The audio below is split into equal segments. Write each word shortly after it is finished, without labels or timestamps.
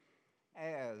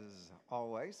as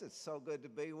always. It's so good to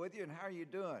be with you. And how are you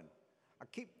doing? I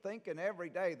keep thinking every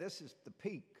day this is the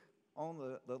peak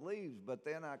on the leaves, but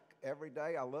then every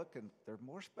day I look and they're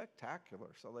more spectacular.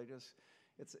 So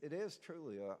it is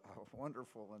truly a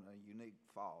wonderful and a unique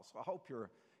fall. So I hope you're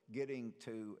getting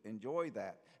to enjoy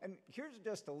that. And here's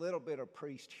just a little bit of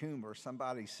priest humor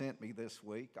somebody sent me this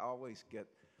week. I always get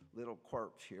little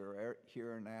quirks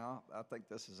here and now. I think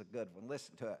this is a good one.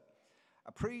 Listen to it.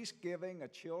 A priest giving a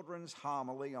children's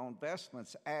homily on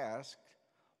vestments asked,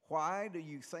 "Why do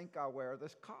you think I wear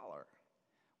this collar?"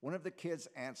 One of the kids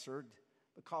answered,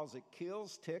 "Because it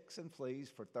kills ticks and fleas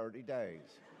for 30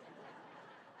 days.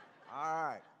 All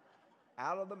right.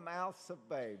 Out of the mouths of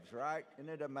babes, right? Isn't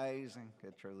it amazing?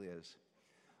 It truly is.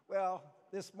 Well,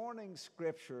 this morning's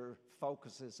scripture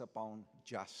focuses upon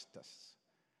justice.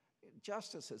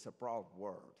 Justice is a broad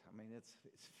word. I mean, it's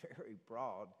very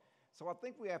broad. So I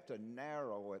think we have to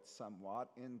narrow it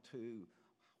somewhat into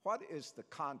what is the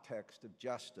context of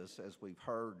justice, as we've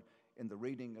heard in the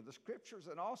reading of the scriptures,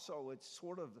 and also it's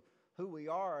sort of who we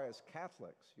are as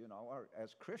Catholics, or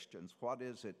as Christians. What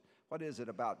is it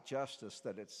about justice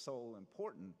that it's so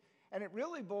important? And it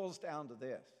really boils down to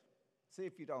this. See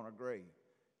if you don't agree.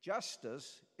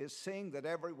 Justice is seeing that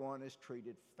everyone is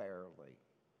treated fairly.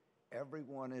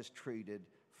 Everyone is treated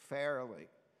fairly.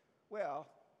 Well,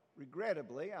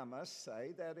 regrettably, I must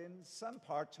say that in some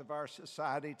parts of our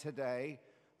society today,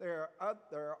 there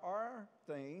are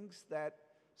things that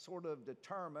sort of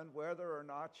determine whether or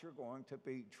not you're going to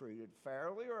be treated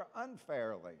fairly or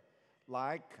unfairly,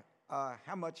 like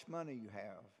how much money you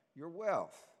have, your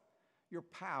wealth, your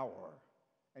power,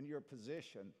 and your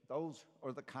position. Those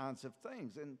are the kinds of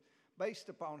things. And based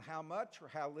upon how much or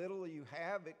how little you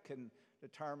have, it can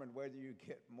determine whether you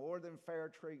get more than fair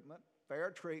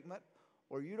treatment,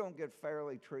 or you don't get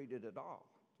fairly treated at all.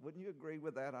 Wouldn't you agree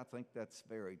with that? I think that's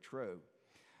very true.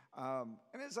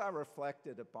 And as I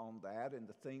reflected upon that and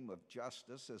the theme of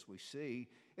justice, as we see,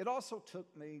 it also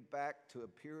took me back to a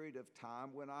period of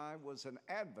time when I was an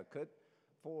advocate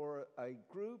for a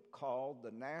group called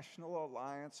the National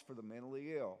Alliance for the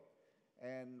Mentally Ill.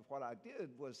 And what I did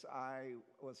was I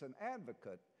was an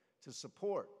advocate to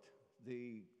support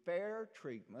the fair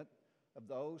treatment of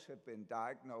those who have been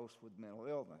diagnosed with mental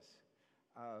illness.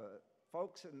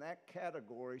 Folks in that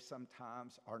category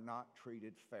sometimes are not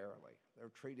treated fairly. They're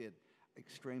treated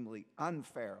extremely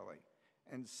unfairly.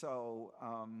 And so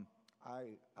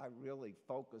I really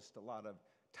focused a lot of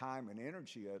time and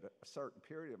energy at a certain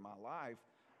period of my life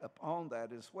upon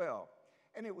that as well.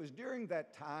 And it was during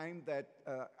that time that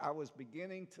I was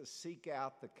beginning to seek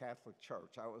out the Catholic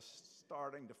Church. I was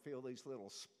starting to feel these little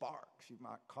sparks, you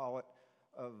might call it,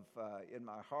 in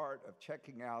my heart of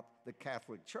checking out the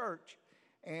Catholic Church.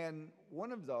 And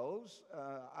one of those,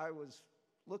 I was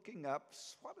looking up,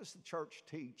 what does the church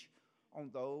teach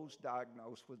on those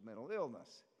diagnosed with mental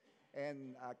illness?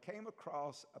 And I came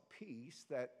across a piece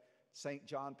that St.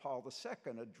 John Paul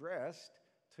II addressed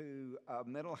to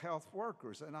mental health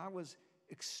workers, and I was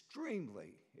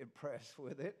extremely impressed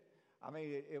with it. I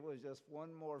mean, it was just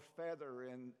one more feather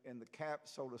in the cap,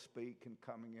 so to speak, in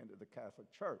coming into the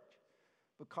Catholic Church,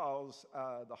 because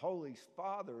the Holy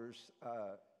Father's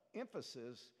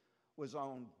emphasis was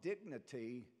on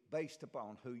dignity based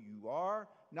upon who you are,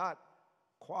 not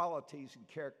qualities and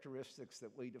characteristics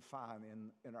that we define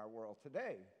in our world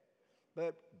today,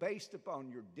 but based upon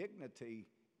your dignity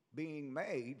being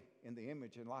made in the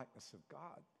image and likeness of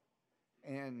God.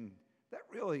 And that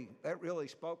really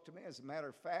spoke to me. As a matter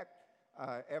of fact,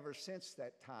 ever since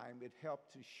that time, it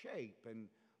helped to shape and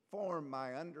form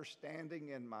my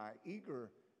understanding and my eager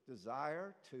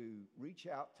desire to reach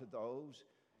out to those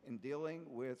in dealing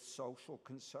with social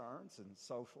concerns and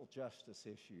social justice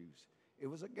issues. It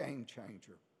was a game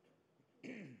changer.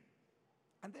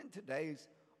 And then today's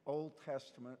Old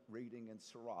Testament reading in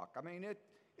Sirach. I mean,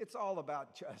 it's all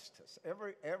about justice.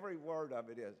 Every word of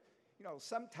it is.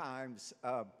 Sometimes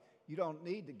you don't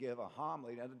need to give a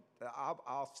homily.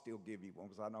 I'll still give you one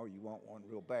because I know you want one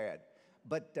real bad.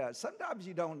 But sometimes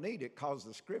you don't need it because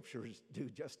the scriptures do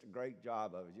just a great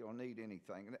job of it. You don't need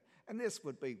anything. And this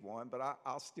would be one, but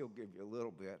I'll still give you a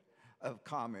little bit of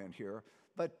comment here.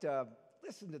 But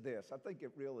listen to this. I think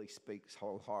it really speaks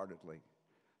wholeheartedly.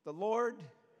 The Lord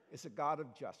is a God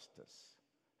of justice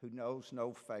who knows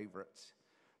no favorites.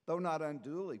 Though not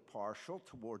unduly partial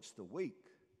towards the weak,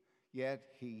 yet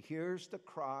he hears the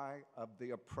cry of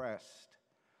the oppressed.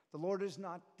 The Lord is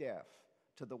not deaf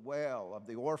to the wail of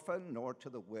the orphan, nor to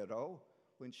the widow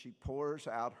when she pours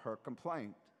out her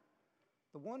complaint.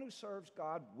 The one who serves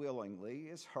God willingly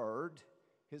is heard.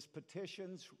 His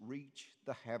petitions reach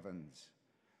the heavens.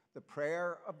 The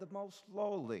prayer of the most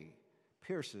lowly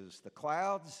pierces the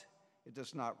clouds. It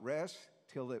does not rest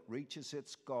till it reaches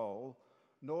its goal,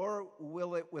 nor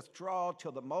will it withdraw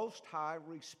till the Most High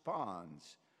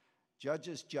responds,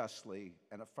 judges justly,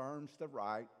 and affirms the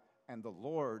right, and the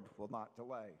Lord will not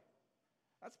delay.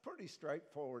 That's pretty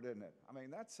straightforward, isn't it? I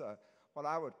mean, that's what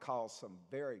I would call some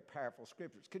very powerful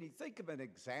scriptures. Can you think of an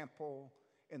example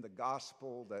in the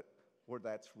gospel where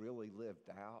that's really lived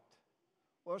out?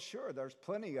 Well, sure, there's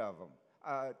plenty of them.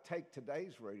 Take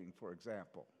today's reading, for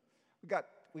example.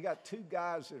 We got two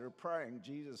guys that are praying.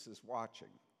 Jesus is watching.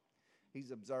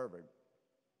 He's observing.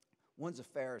 One's a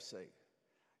Pharisee.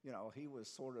 You know, he was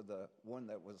sort of the one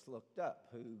that was looked up,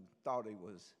 who thought he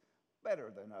was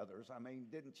better than others. I mean,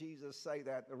 didn't Jesus say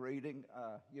that in the reading?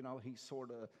 He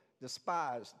sort of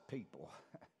despised people,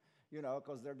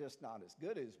 because they're just not as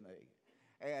good as me.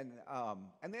 And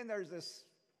then there's this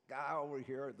guy over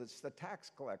here that's the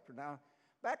tax collector. Now,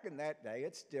 back in that day,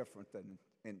 it's different than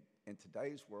in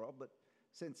today's world, but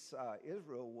since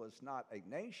Israel was not a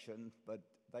nation, but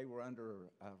they were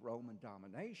under Roman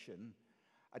domination,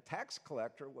 a tax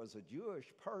collector was a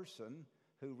Jewish person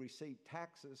who received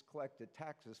taxes, collected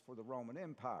taxes for the Roman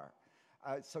Empire.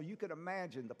 So you can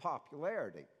imagine the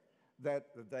popularity that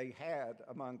they had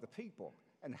among the people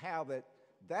and how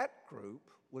that group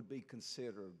would be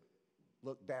considered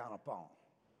looked down upon,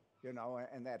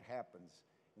 and that happens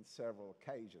in several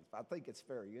occasions. I think it's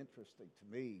very interesting to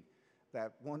me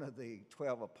that one of the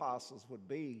 12 apostles would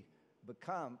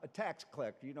become a tax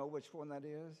collector. You know which one that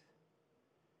is?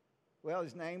 Well,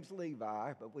 his name's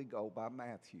Levi, but we go by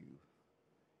Matthew.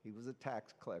 He was a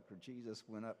tax collector. Jesus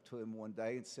went up to him one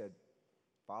day and said,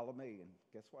 "Follow me." And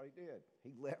guess what he did?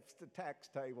 He left the tax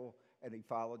table and he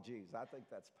followed Jesus. I think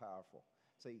that's powerful.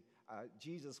 See,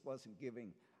 Jesus wasn't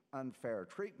giving unfair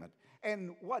treatment.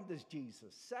 And what does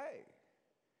Jesus say?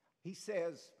 He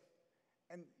says,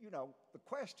 and the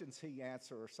questions he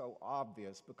answers are so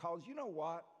obvious because you know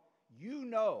what? You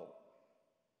know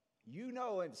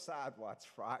inside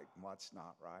what's right and what's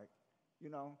not right.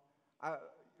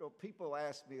 People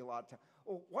ask me a lot of times,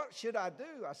 "Well, what should I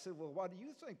do?" I said, "Well, what do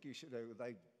you think you should do?"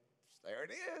 There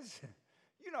it is.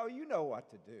 You know what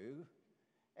to do.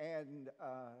 And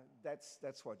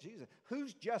that's what Jesus.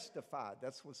 Who's justified?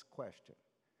 That's what's the question.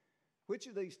 Which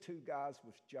of these two guys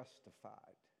was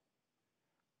justified?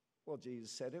 Well,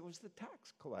 Jesus said it was the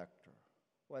tax collector,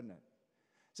 wasn't it?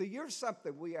 So here's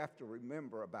something we have to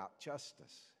remember about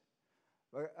justice,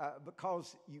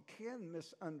 because you can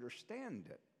misunderstand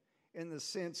it in the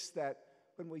sense that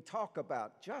when we talk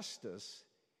about justice,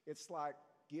 it's like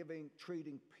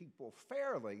treating people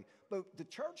fairly, but the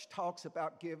church talks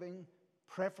about giving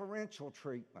preferential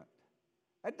treatment.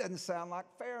 That doesn't sound like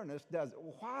fairness, does it?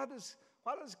 Well, why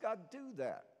does God do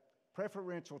that?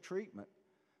 Preferential treatment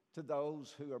to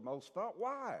those who are most vulnerable.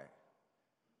 Why?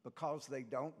 Because they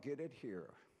don't get it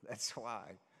here. That's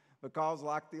why. Because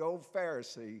like the old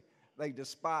Pharisee, they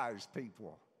despise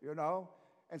people,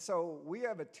 And so we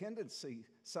have a tendency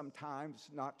sometimes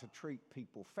not to treat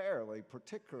people fairly,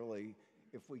 particularly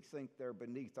if we think they're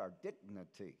beneath our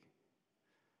dignity.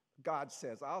 God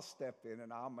says, "I'll step in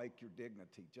and I'll make your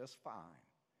dignity just fine."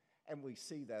 And we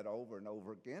see that over and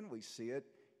over again. We see it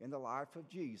in the life of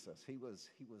Jesus. He was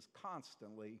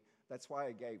constantly, that's why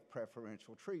he gave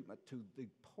preferential treatment to the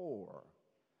poor,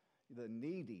 the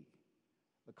needy,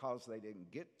 because they didn't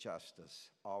get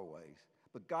justice always.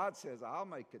 But God says, "I'll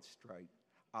make it straight.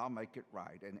 I'll make it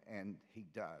right," and he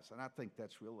does. And I think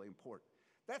that's really important.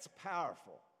 That's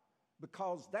powerful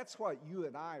because that's what you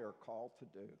and I are called to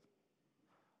do.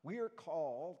 We are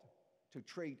called to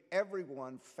treat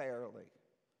everyone fairly.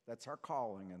 That's our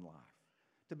calling in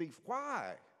life.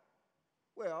 Why?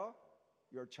 Well,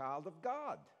 you're a child of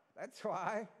God. That's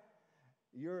why.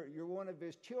 You're one of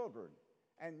his children,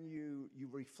 and you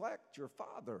reflect your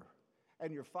Father.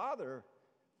 And your Father,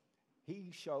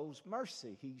 he shows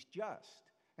mercy. He's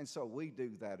just. And so we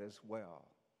do that as well.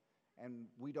 And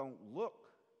we don't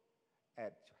look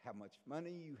at how much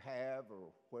money you have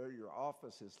or where your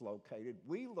office is located.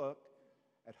 We look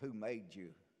at who made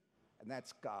you, and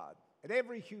that's God. And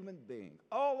every human being,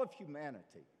 all of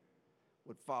humanity,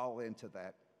 would fall into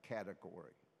that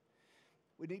category.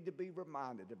 We need to be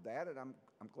reminded of that, and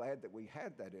I'm glad that we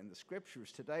had that in the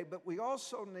scriptures today. But we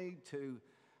also need to,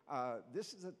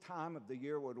 this is a time of the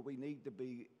year where we need to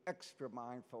be extra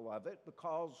mindful of it,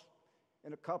 because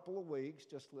in a couple of weeks,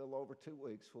 just a little over 2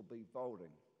 weeks, we'll be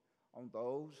voting on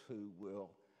those who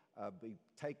will be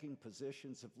taking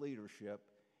positions of leadership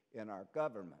in our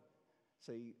government.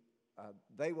 See,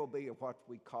 they will be what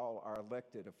we call our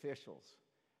elected officials.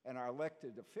 And our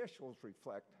elected officials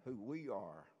reflect who we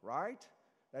are, right?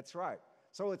 That's right.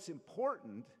 So it's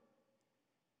important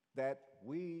that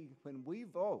when we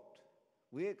vote,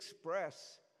 we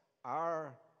express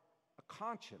our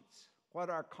conscience,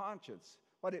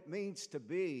 what it means to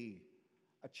be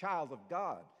a child of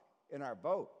God in our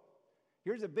vote.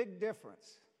 Here's a big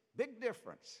difference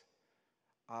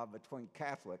between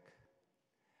Catholic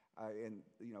and,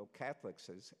 Catholics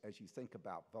as you think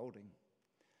about voting.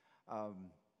 How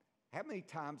many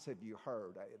times have you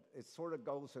heard, it sort of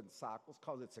goes in cycles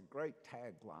because it's a great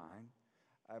tagline,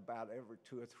 about every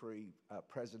 2 or 3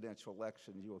 presidential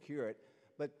elections you'll hear it,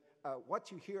 but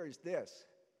what you hear is this: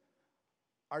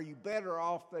 are you better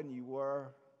off than you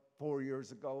were 4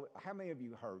 years ago? How many of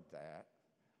you heard that?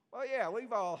 Well, yeah,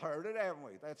 we've all heard it, haven't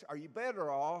we? Are you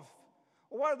better off?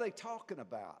 Well, what are they talking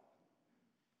about?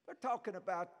 They're talking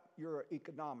about your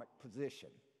economic position.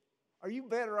 Are you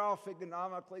better off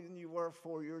economically than you were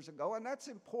 4 years ago? And that's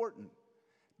important.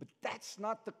 But that's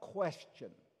not the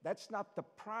question. That's not the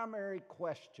primary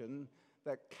question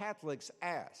that Catholics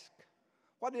ask.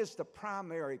 What is the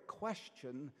primary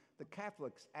question the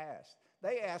Catholics ask?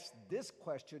 They ask this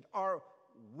question: are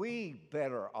we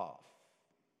better off?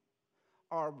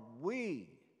 Are we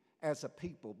as a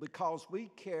people? Because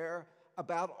we care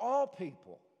about all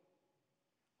people.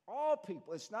 All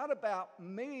people. It's not about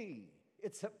me.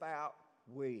 It's about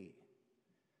we.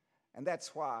 And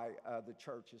that's why the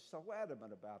church is so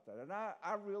adamant about that. And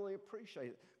I really appreciate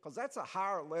it, because that's a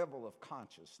higher level of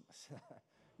consciousness.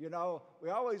 We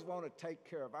always want to take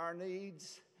care of our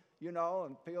needs,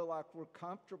 and feel like we're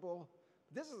comfortable.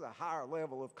 This is a higher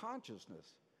level of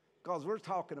consciousness, because we're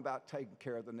talking about taking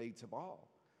care of the needs of all.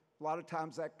 A lot of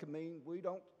times that can mean we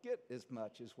don't get as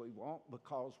much as we want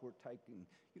because we're taking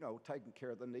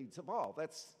care of the needs of all.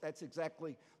 That's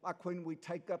exactly like when we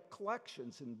take up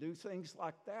collections and do things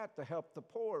like that to help the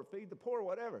poor, feed the poor,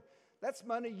 whatever. That's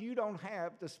money you don't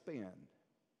have to spend,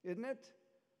 isn't it?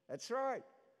 That's right.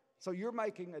 So you're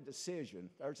making a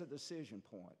decision. There's a decision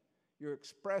point. You're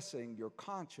expressing your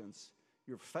conscience,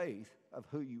 your faith of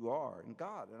who you are in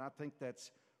God. And I think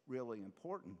that's really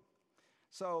important.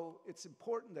 So it's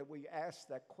important that we ask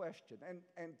that question.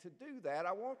 And to do that,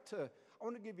 I want to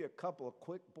give you a couple of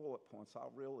quick bullet points.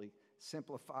 I'll really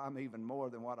simplify them even more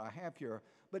than what I have here.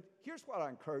 But here's what I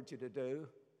encourage you to do.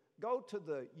 Go to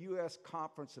the U.S.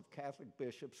 Conference of Catholic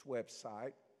Bishops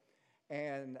website,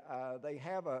 and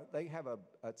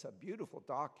it's a beautiful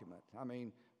document.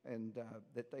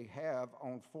 That they have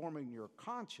on forming your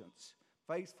conscience,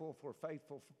 faithful for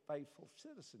faithful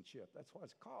citizenship. That's what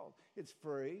it's called. It's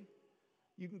free.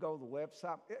 You can go to the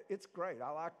website. It's great.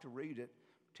 I like to read it,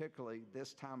 particularly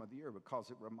this time of the year, because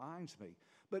it reminds me.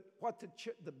 But what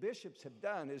the bishops have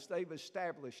done is they've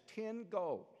established 10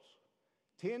 goals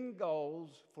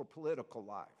for political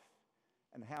life,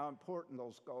 and how important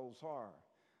those goals are.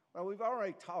 Well, we've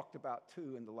already talked about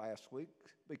 2 in the last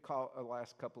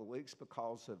couple of weeks,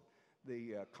 because of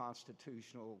the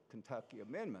constitutional Kentucky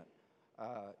Amendment,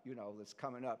 that's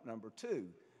coming up, number 2.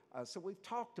 So we've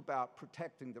talked about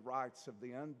protecting the rights of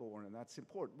the unborn, and that's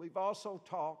important. We've also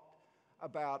talked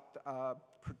about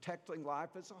protecting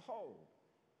life as a whole,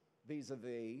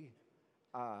 vis-a-vis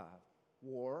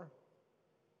war,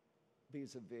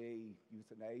 vis-a-vis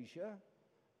euthanasia,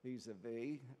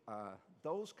 vis-a-vis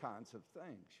those kinds of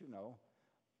things,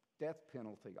 death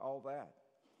penalty, all that.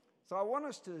 So I want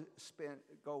us to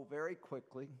go very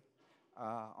quickly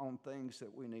on things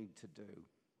that we need to do.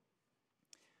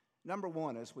 Number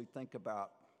 1, as we think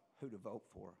about who to vote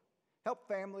for, help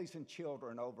families and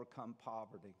children overcome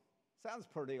poverty. Sounds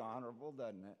pretty honorable,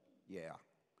 doesn't it? Yeah.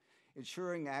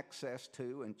 Ensuring access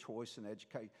to and choice in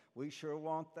education. We sure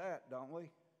want that, don't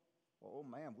we? Oh,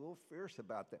 man, we're fierce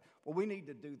about that. Well, we need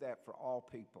to do that for all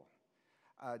people.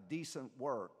 Decent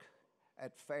work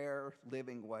at fair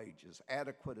living wages,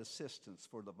 adequate assistance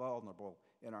for the vulnerable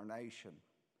in our nation.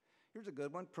 Here's a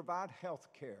good one. Provide health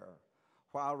care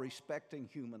while respecting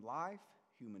human life,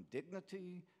 human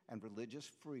dignity, and religious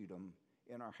freedom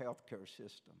in our healthcare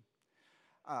system.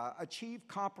 Achieve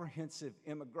comprehensive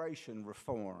immigration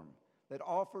reform that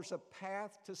offers a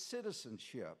path to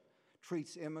citizenship,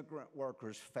 treats immigrant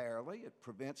workers fairly, it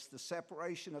prevents the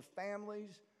separation of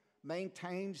families,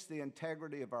 maintains the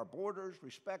integrity of our borders,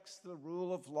 respects the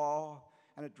rule of law,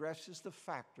 and addresses the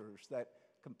factors that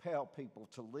compel people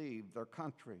to leave their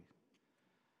country.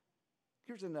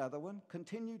 Here's another one.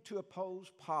 Continue to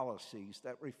oppose policies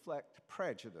that reflect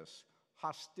prejudice,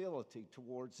 hostility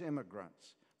towards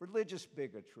immigrants, religious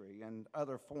bigotry, and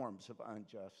other forms of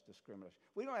unjust discrimination.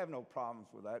 We don't have no problems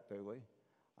with that, do we?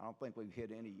 I don't think we've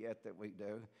hit any yet that we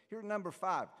do. Here's number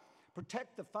 5.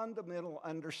 Protect the fundamental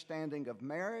understanding of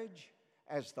marriage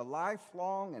as the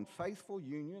lifelong and faithful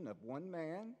union of one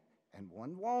man and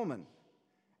one woman,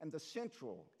 and the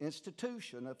central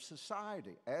institution of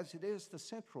society, as it is the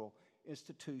central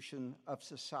institution of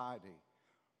society.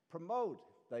 Promote,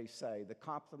 they say, the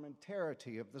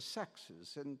complementarity of the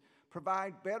sexes and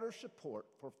provide better support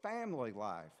for family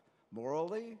life,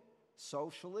 morally,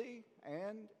 socially,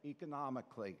 and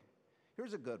economically.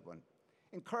 Here's a good one.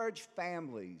 Encourage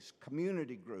families,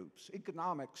 community groups,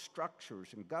 economic structures,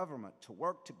 and government to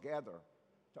work together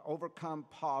to overcome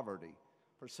poverty,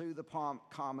 pursue the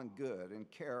common good, and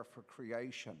care for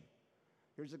creation.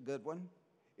 Here's a good one.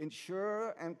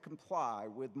 Ensure and comply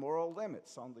with moral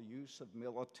limits on the use of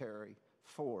military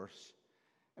force.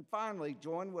 And finally,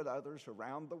 join with others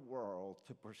around the world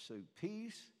to pursue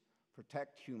peace,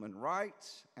 protect human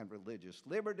rights and religious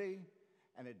liberty,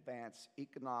 and advance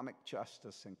economic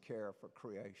justice and care for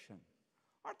creation.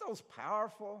 Aren't those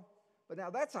powerful? But now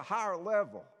that's a higher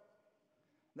level.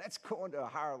 That's going to a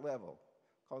higher level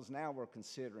because now we're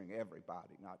considering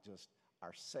everybody, not just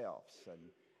ourselves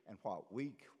and what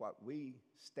we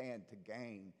stand to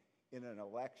gain in an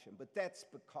election. But that's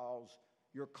because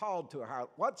you're called to a higher.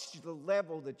 What's the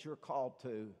level that you're called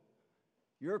to?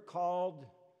 You're called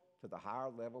to the higher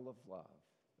level of love.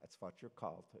 That's what you're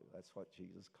called to. That's what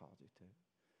Jesus called you to.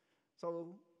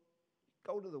 So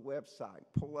go to the website,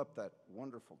 pull up that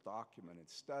wonderful document and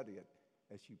study it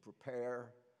as you prepare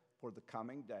for the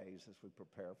coming days, as we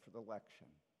prepare for the election.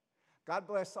 God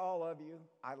bless all of you.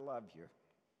 I love you.